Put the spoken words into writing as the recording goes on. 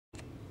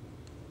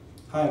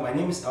Hi, my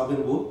name is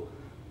Alvin Woo.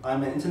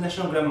 I'm an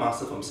International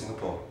Grandmaster from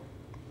Singapore.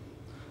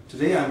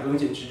 Today I'm going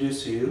to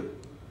introduce to you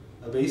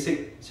a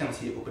basic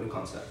Xiangqi opening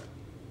concept.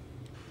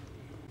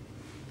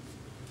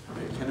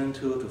 Okay, cannon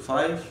 2 to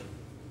 5,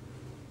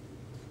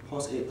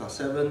 horse 8 plus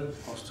 7,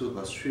 horse 2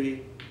 plus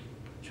 3,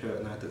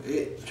 chariot 9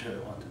 to 8,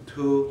 chariot 1 to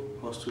 2,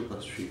 horse 2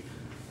 plus 3.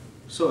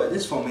 So at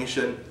this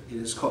formation, it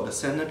is called the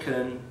center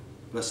cannon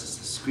versus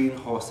the screen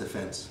horse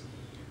defense.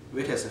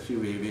 It has a few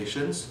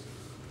variations: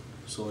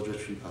 soldier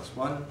 3 plus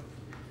 1,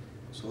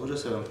 soldier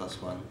 7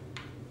 plus 1,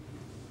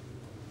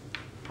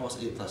 horse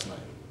 8 plus 9.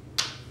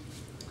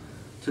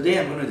 Today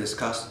I'm going to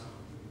discuss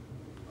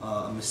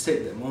a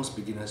mistake that most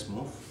beginners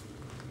move: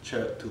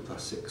 chariot 2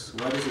 plus 6.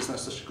 Why this is not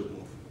such a good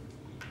move?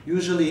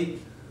 Usually,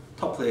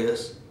 top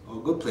players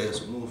or good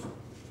players will move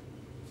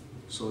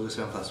soldier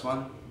 7 plus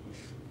 1,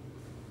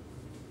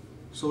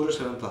 soldier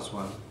 7 plus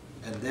 1,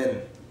 and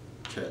then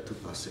chariot 2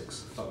 plus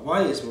 6. But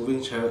why is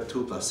moving chariot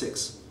 2 plus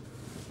 6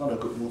 not a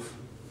good move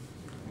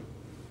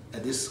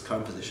at this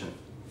current position?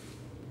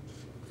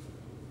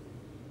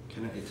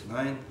 Cannon 8 to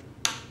 9,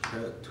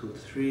 chariot 2 to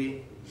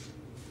 3,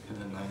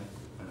 cannon 9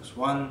 minus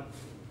 1.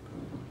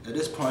 At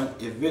this point,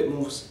 if red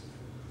moves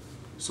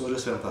soldier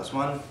 7 plus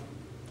 1,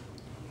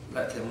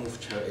 black can move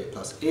chariot 8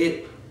 plus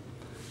 8,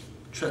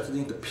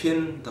 threatening to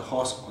pin the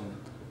horse on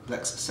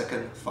black's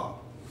second file.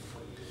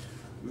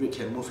 Red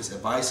can move his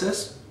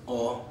advisors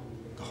or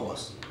the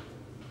horse.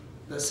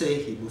 Let's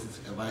say he moves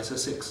advisor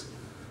 6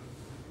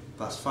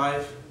 plus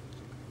 5,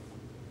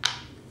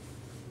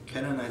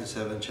 cannon 9 to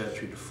 7, chariot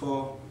 3 to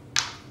 4,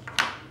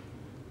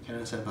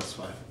 cannon 7 plus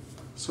 5.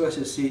 So as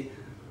you see,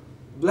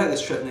 black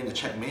is threatening a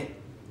checkmate,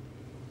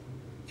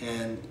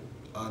 and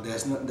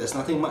there's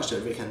nothing much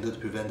that red can do to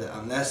prevent that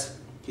unless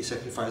he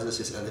sacrifices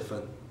his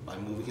elephant by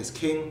moving his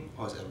king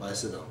or his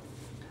advisor down.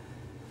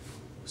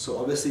 So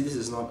obviously this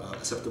is not an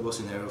acceptable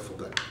scenario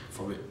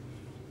for red.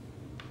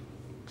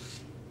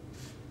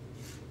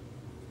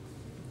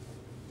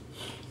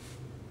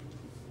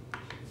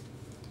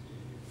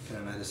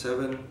 Cannon 9 to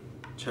 7,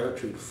 chariot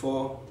 3 to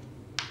 4,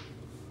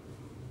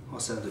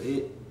 horse 7 to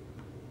 8,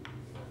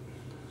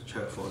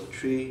 chariot 4 to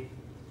 3,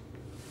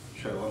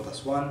 chariot 1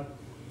 plus 1.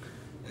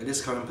 At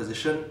this current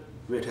position,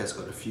 red has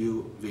got a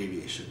few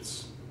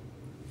variations.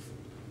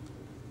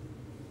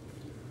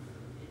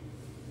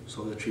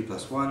 Soldier 3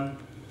 plus 1,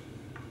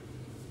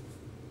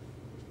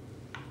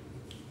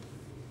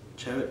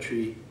 chariot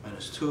 3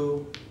 minus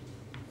 2.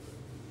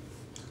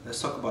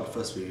 Let's talk about the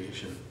first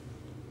variation.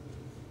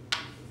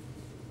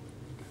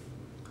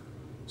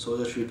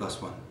 Soldier 3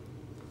 plus 1,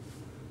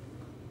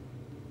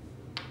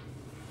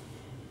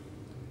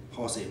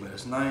 horse 8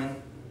 minus 9,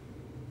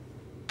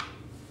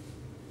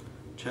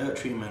 chariot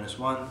 3 minus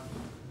 1,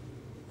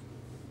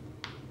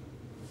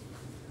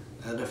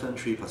 elephant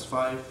 3 plus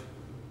 5.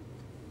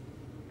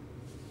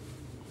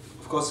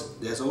 Of course,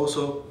 there's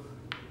also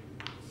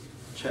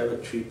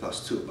chariot 3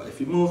 plus 2, but if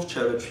you move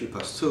chariot 3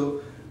 plus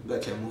 2,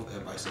 black can move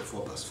advisor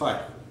 4 plus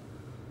 5.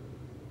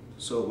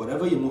 So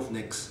whatever you move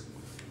next,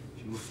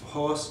 if you move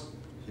horse,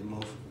 if you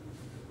move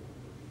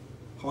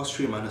horse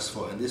 3 minus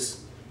 4, and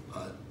this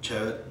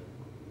chariot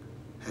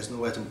has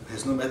nowhere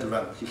to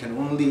run. He can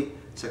only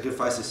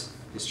sacrifice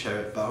his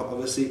chariot, but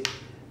obviously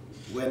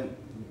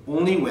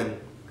only when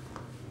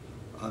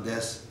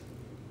there's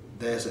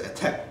an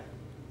attack,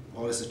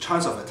 or there's a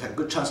chance of attack,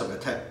 good chance of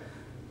attack,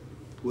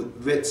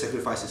 would red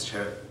sacrifice his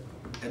chariot.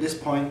 At this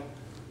point,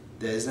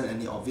 there isn't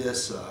any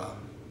obvious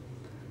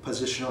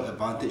positional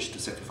advantage to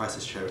sacrifice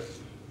his chariot.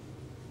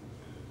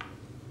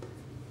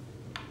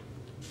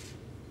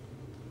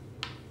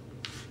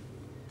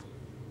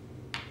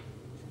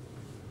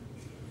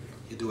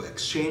 You do an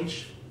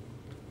exchange.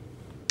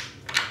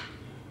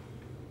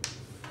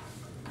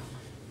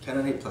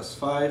 Cannon 8 plus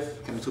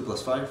 5, cannon 2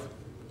 plus 5,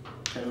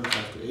 cannon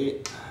 5 to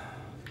 8,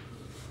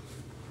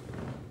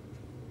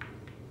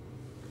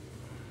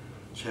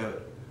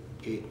 chariot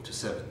 8 to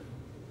 7.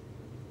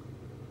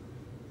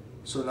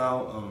 So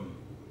now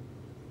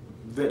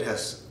red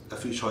has a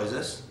few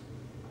choices.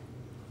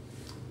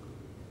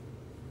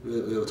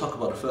 We'll talk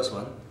about the first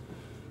one.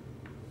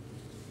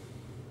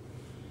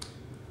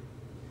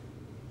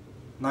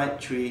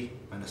 Knight 3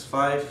 minus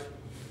 5,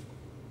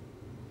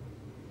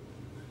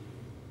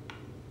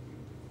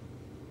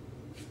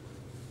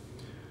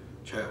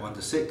 chariot 1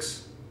 to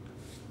 6,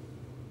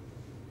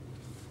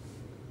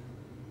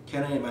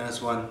 cannon 8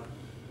 minus 1,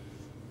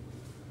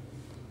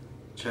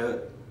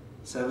 chariot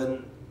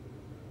 7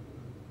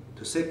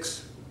 to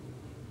 6,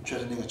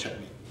 threatening a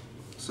checkmate.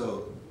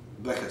 So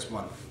black has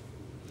won.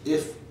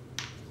 If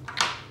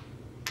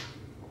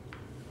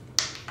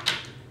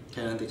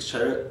cannon takes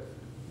chariot,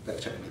 black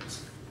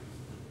checkmates.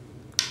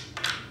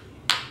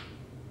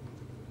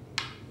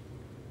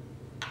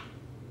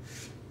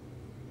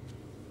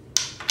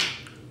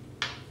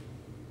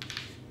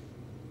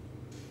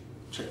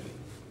 Checkmate.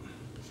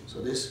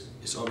 So this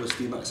is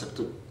obviously not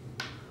accepted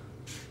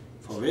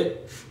for red.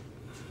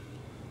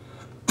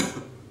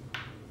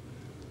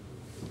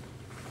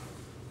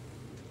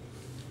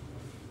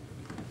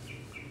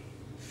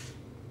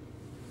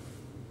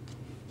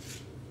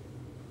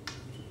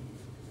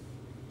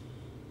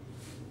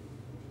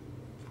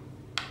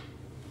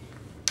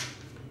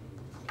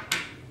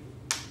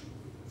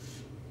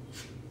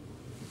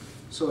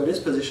 So at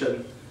this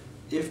position,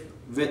 if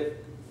red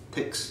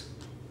takes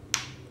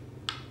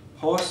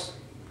horse,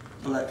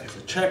 black has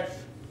a check,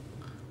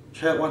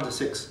 chariot 1 to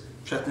 6,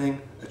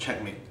 threatening a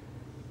checkmate,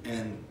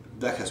 and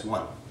black has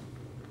 1.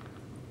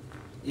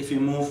 If you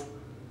move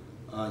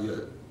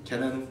your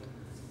cannon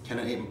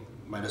 8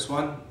 minus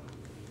 1,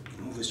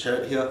 move his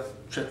chariot here,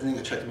 threatening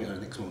a checkmate on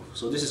the next move.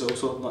 So this is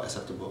also not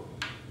acceptable.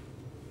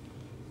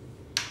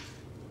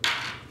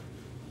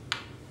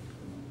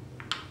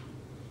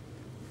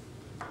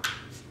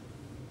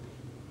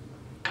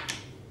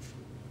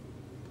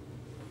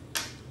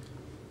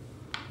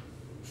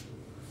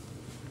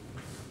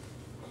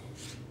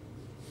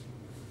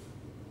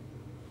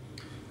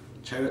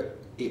 Chariot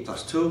 8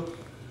 plus 2,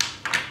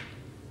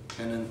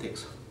 cannon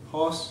takes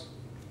horse,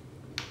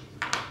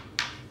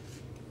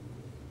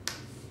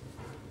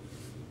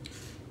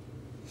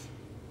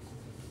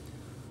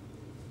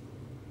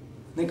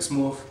 next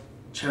move,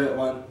 chariot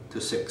 1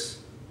 to 6.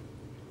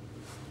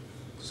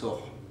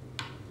 So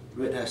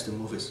red has to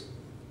move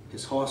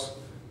his horse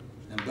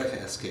and black can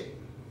escape.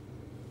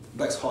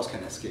 Black's horse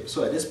can escape.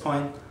 So at this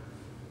point,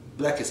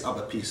 black is up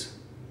a piece.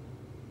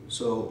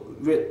 So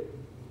red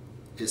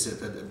is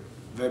at a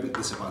very big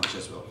disadvantage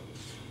as well.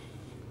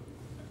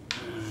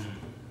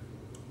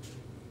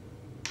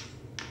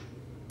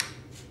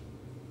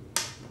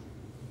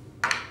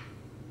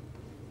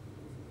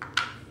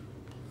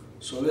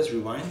 So let's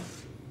rewind.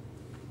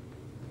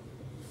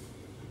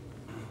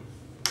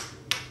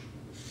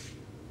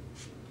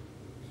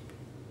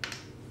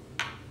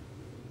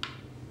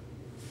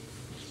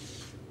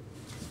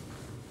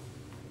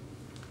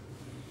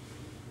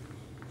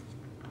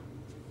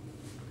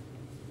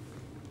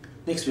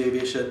 Next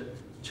variation,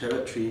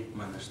 chariot 3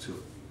 minus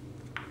 2.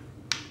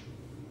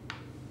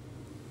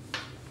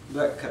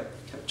 Black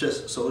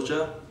captures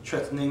soldier,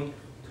 threatening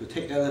to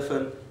take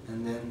elephant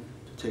and then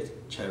to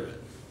take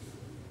chariot.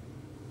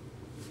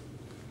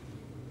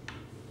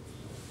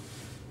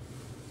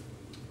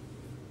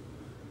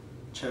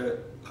 Chariot,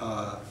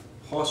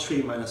 horse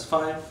 3 minus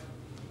 5.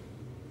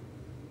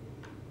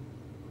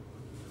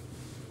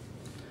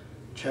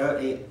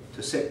 Chariot 8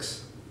 to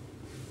 6,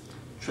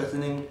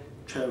 threatening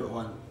chariot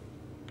 1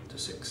 to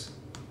 6.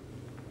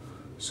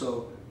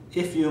 So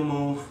if you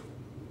move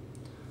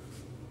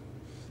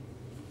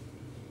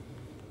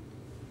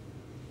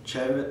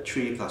chariot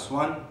 3 plus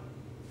 1,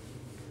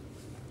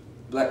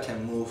 black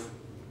can move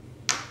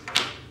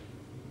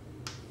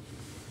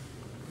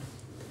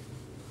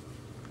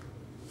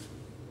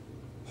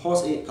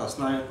horse 8 plus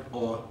 9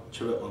 or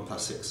chariot 1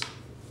 plus 6,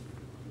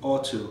 or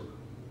to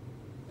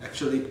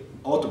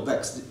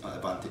black's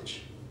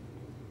advantage.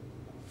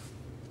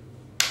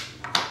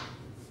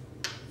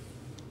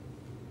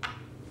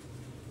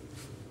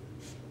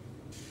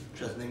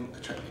 Threatening a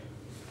checkmate.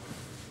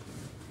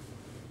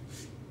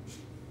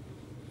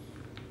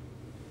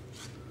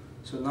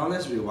 So now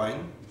let's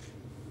rewind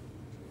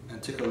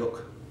and take a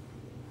look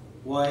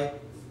why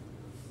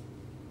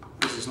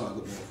this is not a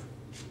good move.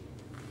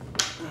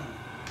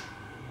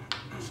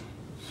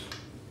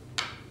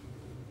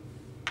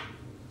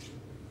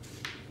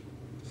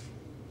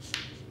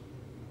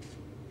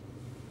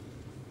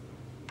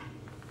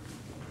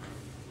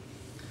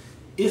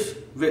 If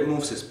red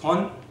moves his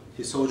pawn,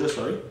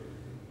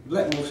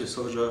 black moves his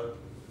soldier,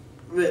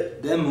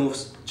 red then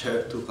moves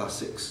chariot 2 plus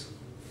 6.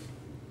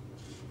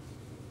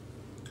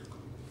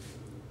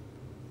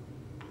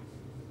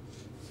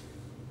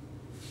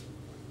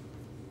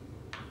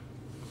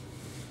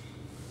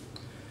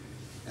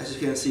 As you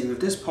can see,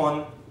 with this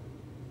pawn,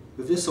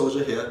 with this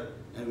soldier here,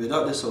 and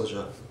without this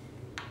soldier,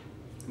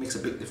 it makes a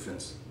big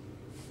difference.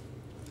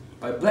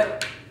 By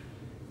black,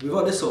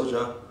 without this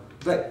soldier,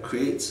 black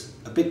creates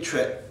a big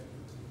threat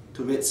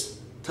to red's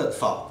third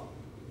file.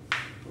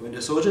 When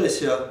the soldier is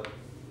here,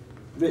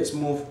 red's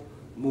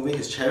moving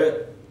his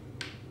chariot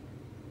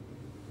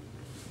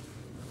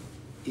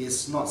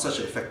is not such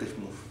an effective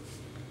move.